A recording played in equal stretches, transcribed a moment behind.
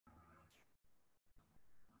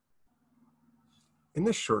In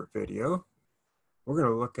this short video, we're going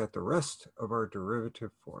to look at the rest of our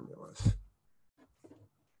derivative formulas.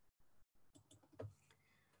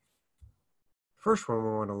 First one we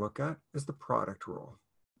want to look at is the product rule.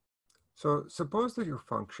 So suppose that your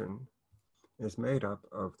function is made up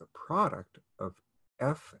of the product of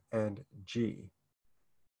f and g,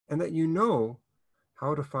 and that you know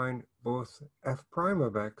how to find both f prime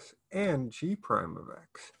of x and g prime of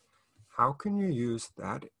x. How can you use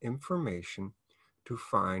that information to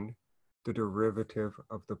find the derivative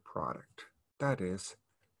of the product? That is,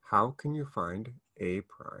 how can you find a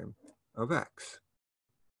prime of x?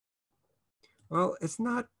 Well, it's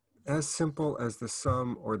not as simple as the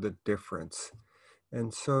sum or the difference.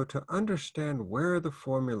 And so to understand where the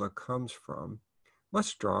formula comes from,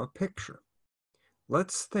 let's draw a picture.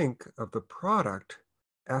 Let's think of the product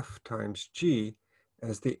f times g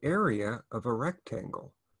as the area of a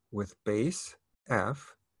rectangle with base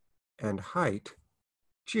f and height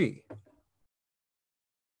g.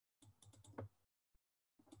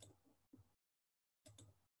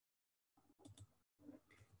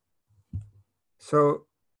 So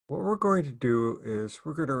what we're going to do is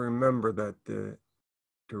we're going to remember that the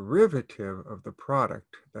derivative of the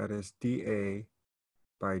product, that is dA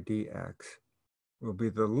by dx, will be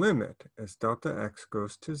the limit as delta x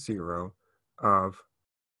goes to 0 of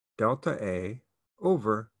delta A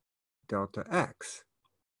over delta x.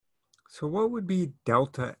 So what would be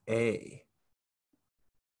delta A?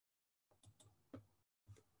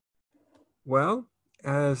 Well,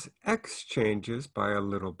 as x changes by a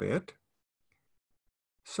little bit,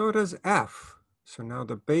 so does f. So now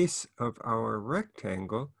the base of our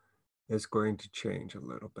rectangle is going to change a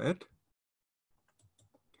little bit.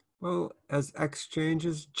 Well, as x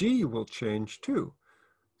changes, g will change too.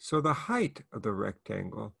 So the height of the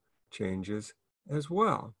rectangle changes as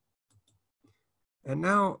well. And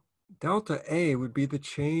now delta A would be the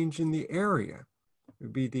change in the area. It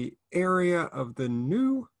would be the area of the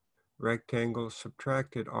new rectangle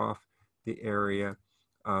subtracted off the area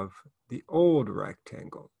of the old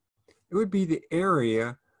rectangle. It would be the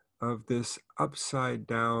area of this upside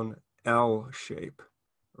down L shape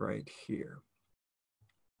right here.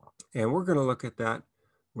 And we're going to look at that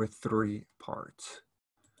with three parts.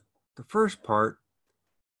 The first part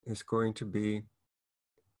is going to be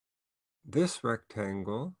this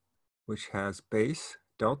rectangle, which has base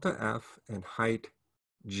delta f and height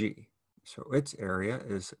g. So its area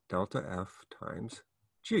is delta f times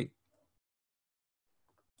g.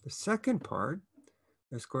 The second part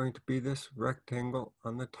is going to be this rectangle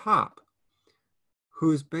on the top,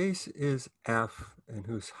 whose base is f and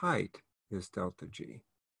whose height is delta g.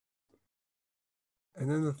 And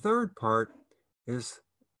then the third part is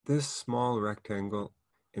this small rectangle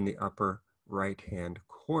in the upper right-hand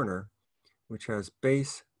corner, which has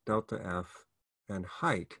base delta f and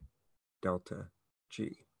height delta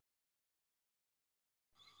g.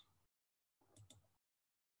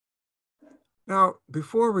 Now,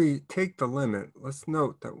 before we take the limit, let's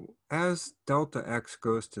note that as delta x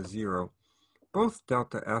goes to 0, both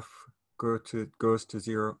delta f goes to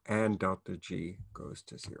 0 and delta g goes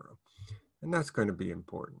to 0. And that's going to be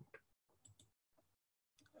important.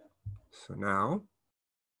 So now,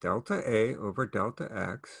 delta A over delta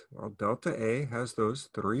x, well, delta A has those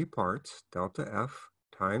three parts, delta f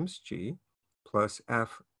times g plus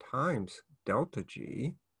f times delta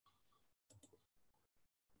g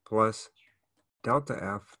plus delta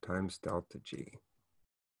f times delta g.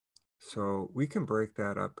 So we can break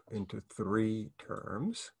that up into three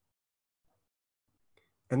terms.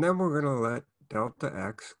 And then we're going to let delta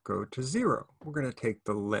x go to 0. We're going to take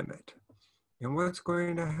the limit. And what's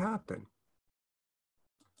going to happen?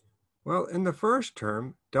 Well, in the first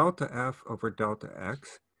term, delta f over delta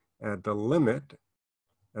x, and the limit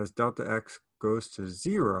as delta x goes to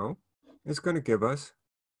 0 is going to give us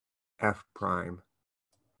f prime.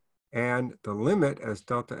 And the limit as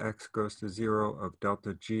delta x goes to 0 of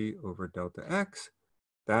delta g over delta x,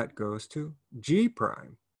 that goes to g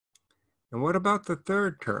prime. And what about the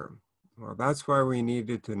third term? Well, that's why we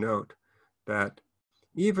needed to note that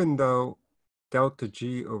even though delta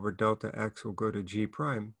g over delta x will go to g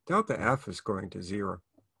prime, delta f is going to 0.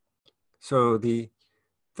 So the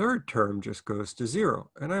third term just goes to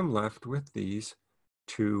 0, and I'm left with these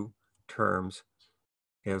two terms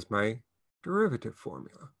as my derivative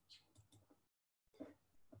formula.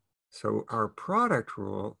 So our product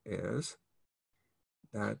rule is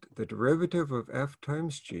that the derivative of f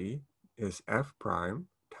times g is f prime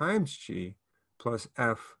times g plus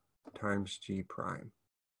f times g prime.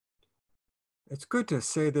 It's good to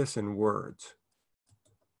say this in words.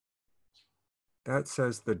 That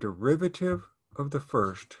says the derivative of the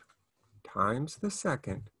first times the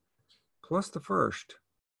second plus the first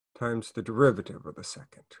times the derivative of the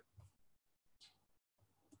second.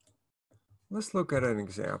 Let's look at an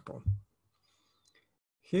example.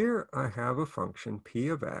 Here I have a function p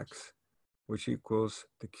of x, which equals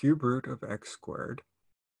the cube root of x squared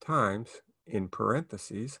times, in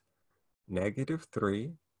parentheses, negative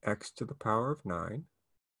 3 x to the power of 9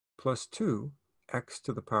 plus 2 x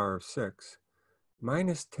to the power of 6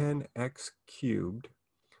 minus 10x cubed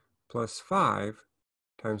plus 5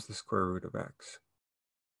 times the square root of x.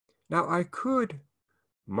 Now I could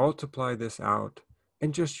multiply this out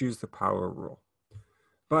and just use the power rule,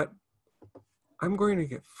 but I'm going to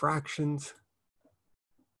get fractions,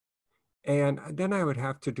 and then I would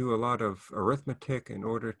have to do a lot of arithmetic in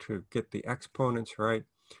order to get the exponents right.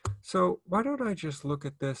 So why don't I just look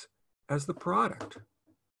at this as the product?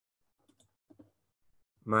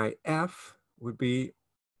 My f would be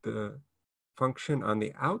the function on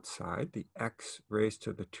the outside, the x raised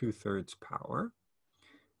to the 2/3 power,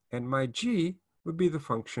 and my g would be the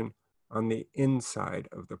function on the inside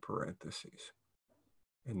of the parentheses.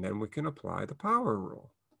 And then we can apply the power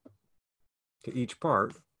rule to each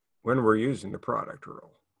part when we're using the product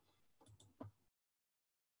rule.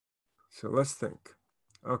 So let's think.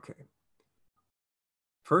 Okay.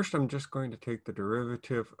 First, I'm just going to take the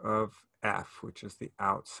derivative of f, which is the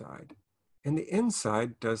outside, and the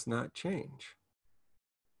inside does not change.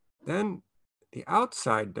 Then the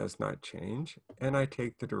outside does not change, and I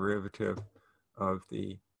take the derivative of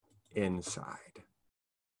the inside.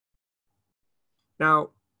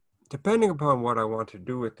 Now, depending upon what I want to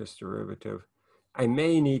do with this derivative, I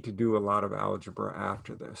may need to do a lot of algebra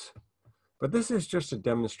after this. But this is just a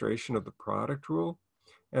demonstration of the product rule,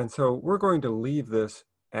 and so we're going to leave this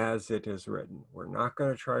as it is written. We're not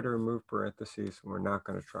going to try to remove parentheses, and we're not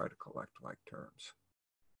going to try to collect like terms.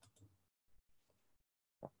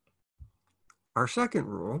 Our second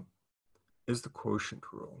rule is the quotient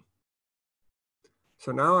rule.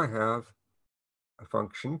 So now I have a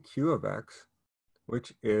function q of x,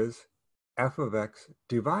 which is f of x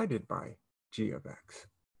divided by g of x.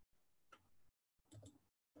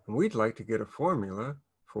 And we'd like to get a formula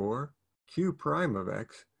for q prime of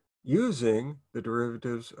x using the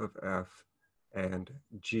derivatives of f and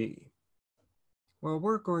g. Well,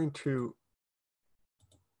 we're going to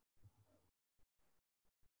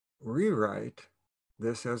rewrite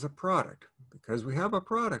this as a product because we have a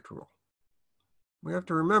product rule. We have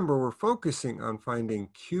to remember we're focusing on finding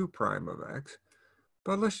q prime of x,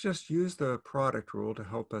 but let's just use the product rule to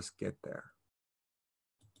help us get there.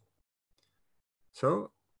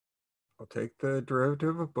 So I'll take the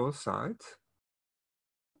derivative of both sides.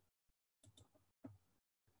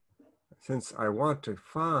 Since I want to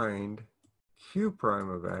find q prime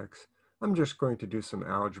of x, I'm just going to do some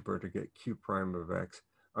algebra to get q prime of x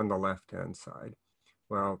on the left-hand side.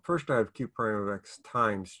 Well, first I have q prime of x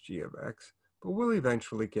times g of x, but we'll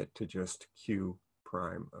eventually get to just q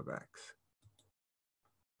prime of x.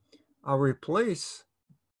 I'll replace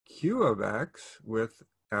q of x with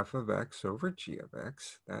f of x over g of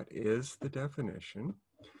x. That is the definition.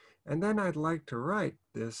 And then I'd like to write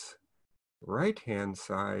this right-hand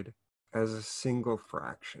side as a single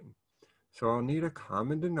fraction. So I'll need a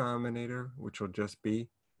common denominator, which will just be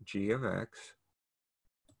g of x.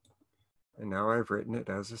 And now I've written it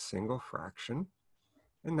as a single fraction.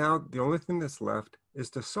 And now the only thing that's left is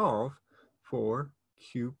to solve for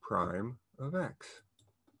q prime of x.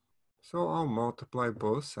 So I'll multiply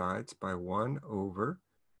both sides by 1 over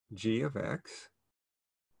g of x.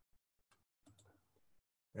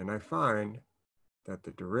 And I find that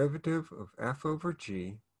the derivative of f over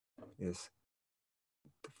g is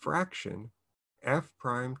the fraction f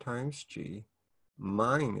prime times g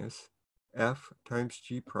minus f times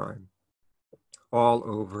g prime all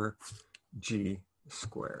over g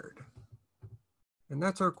squared. And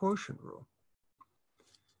that's our quotient rule.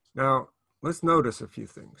 Now, let's notice a few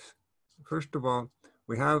things. First of all,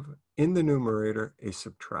 we have in the numerator a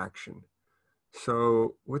subtraction.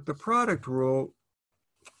 So with the product rule,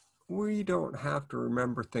 we don't have to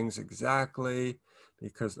remember things exactly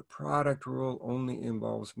because the product rule only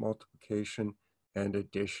involves multiplication and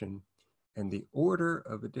addition, and the order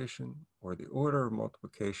of addition or the order of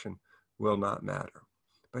multiplication will not matter.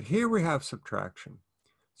 But here we have subtraction.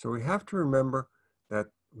 So we have to remember that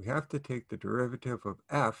we have to take the derivative of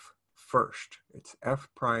f first. It's f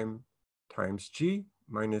prime times g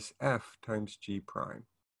minus f times g prime.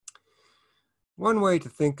 One way to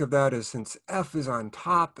think of that is since f is on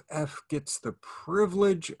top, f gets the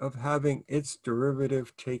privilege of having its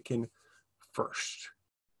derivative taken first.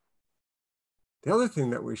 The other thing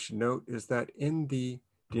that we should note is that in the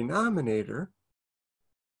denominator,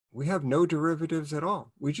 we have no derivatives at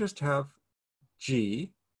all. We just have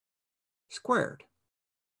g squared.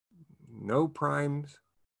 No primes,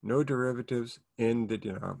 no derivatives in the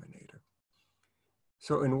denominator.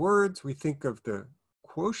 So in words, we think of the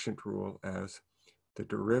quotient rule as the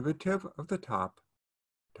derivative of the top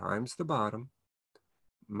times the bottom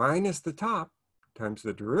minus the top times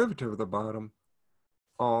the derivative of the bottom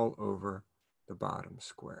all over the bottom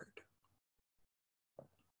squared.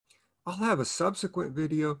 I'll have a subsequent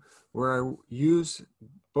video where I use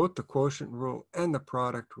both the quotient rule and the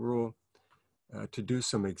product rule to do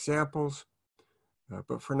some examples.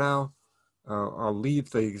 But for now, I'll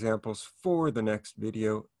leave the examples for the next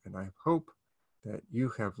video, and I hope that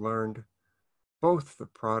you have learned both the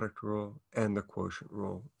product rule and the quotient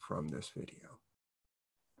rule from this video.